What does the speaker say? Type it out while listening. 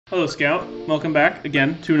Hello Scout, welcome back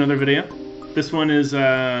again to another video. This one is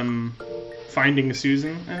Finding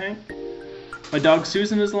Susan, I think. My dog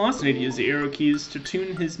Susan is lost and I need to use the arrow keys to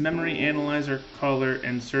tune his memory analyzer collar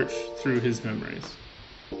and search through his memories.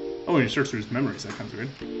 Oh, when you search through his memories, that comes weird.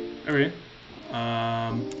 Okay.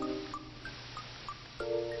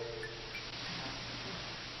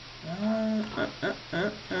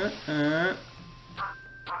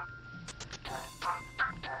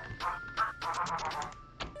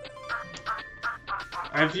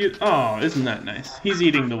 Oh, isn't that nice? He's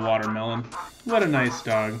eating the watermelon. What a nice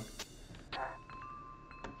dog.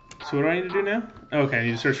 So what do I need to do now? Okay, I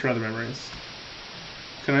need to search for other memories.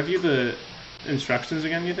 Can I view the instructions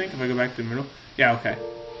again, you think? If I go back to the middle? Yeah, okay.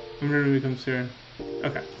 Memory becomes here.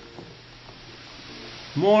 Okay.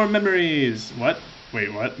 More memories! What?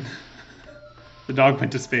 Wait, what? The dog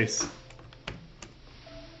went to space.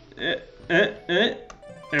 There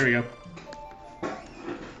we go.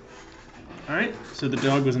 Alright, so the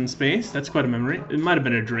dog was in space. That's quite a memory. It might have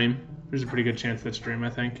been a dream. There's a pretty good chance that's a dream, I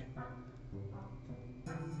think.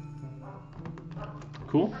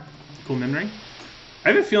 Cool. Cool memory. I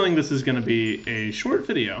have a feeling this is going to be a short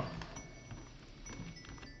video.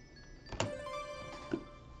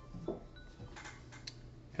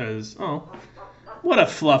 Because, oh, what a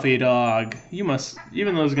fluffy dog. You must,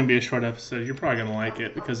 even though it's going to be a short episode, you're probably going to like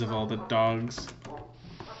it because of all the dogs.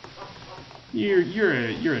 You're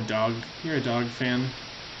a dog fan.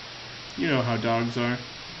 You know how dogs are.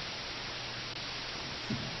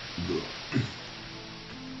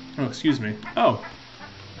 Oh, excuse me. Oh.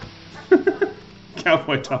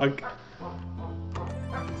 Cowboy dog.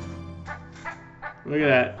 Look at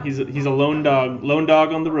that. He's a lone dog. Lone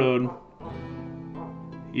dog on the road.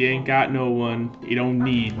 He ain't got no one. He don't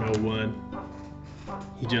need no one.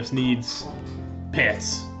 He just needs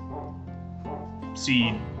pets.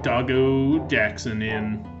 See Doggo Jackson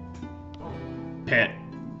in Pet,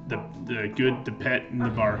 the Pet in the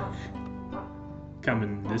Bark,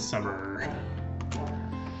 coming this summer.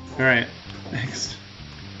 Alright, next.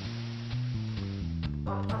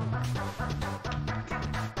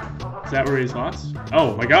 Is that where he's lost?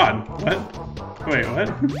 Oh my god, what? Wait, what?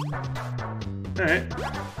 Alright.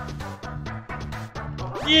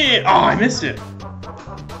 Yeah! Oh, I missed it!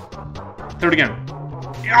 Throw it again.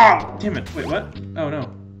 Ah! Damn it. Wait, what? Oh no.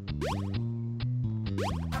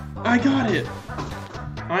 I got it!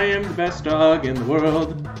 I am the best dog in the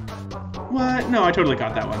world. What? No, I totally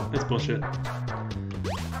got that one. That's bullshit.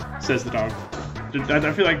 Says the dog.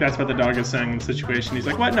 I feel like that's what the dog is saying in the situation. He's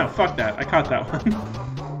like, what? No, fuck that. I caught that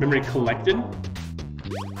one. Memory collected?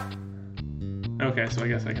 Okay, so I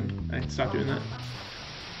guess I can stop doing that.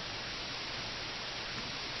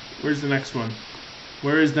 Where's the next one?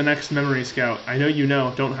 Where is the next memory, Scout? I know you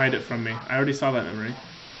know. Don't hide it from me. I already saw that memory.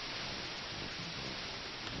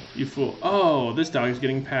 You fool. Oh, this dog is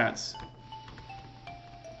getting pats.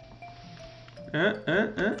 There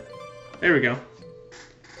we go.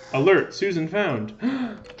 Alert, Susan found.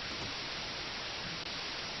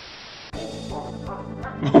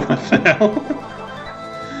 What the hell?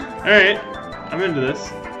 Alright, I'm into this.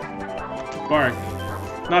 Bark.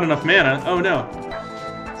 Not enough mana. Oh no.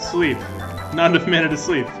 Sleep. Not enough mana to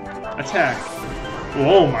sleep. Attack.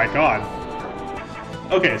 Oh my god.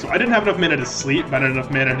 Okay, so I didn't have enough mana to sleep, but I had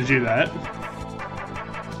enough mana to do that.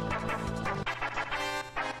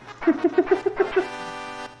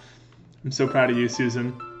 I'm so proud of you,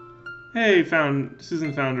 Susan. Hey,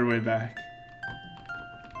 Susan found her way back.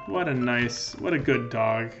 What a good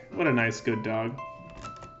dog. What a nice, good dog.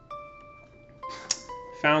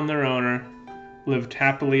 Found their owner. Lived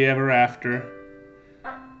happily ever after.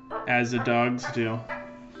 As the dogs do.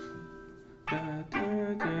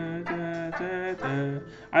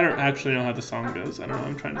 I don't actually know how the song goes. I don't know.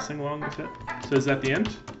 I'm trying to sing along with it. So is that the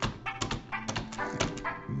end?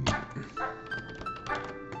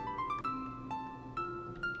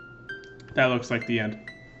 That looks like the end.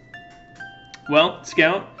 Well,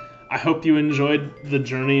 Scout, I hope you enjoyed the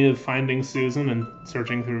journey of finding Susan and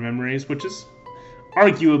searching through memories, which is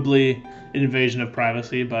arguably an invasion of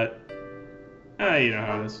privacy, but you know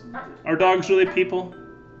how it is. Are dogs really people?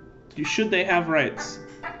 Should they have rights?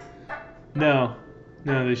 No.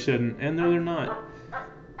 No, they shouldn't. And no, they're not.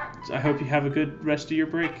 So I hope you have a good rest of your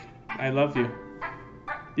break. I love you.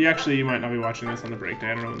 You might not be watching this on the break day.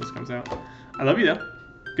 I don't know when this comes out. I love you, though.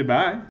 Goodbye.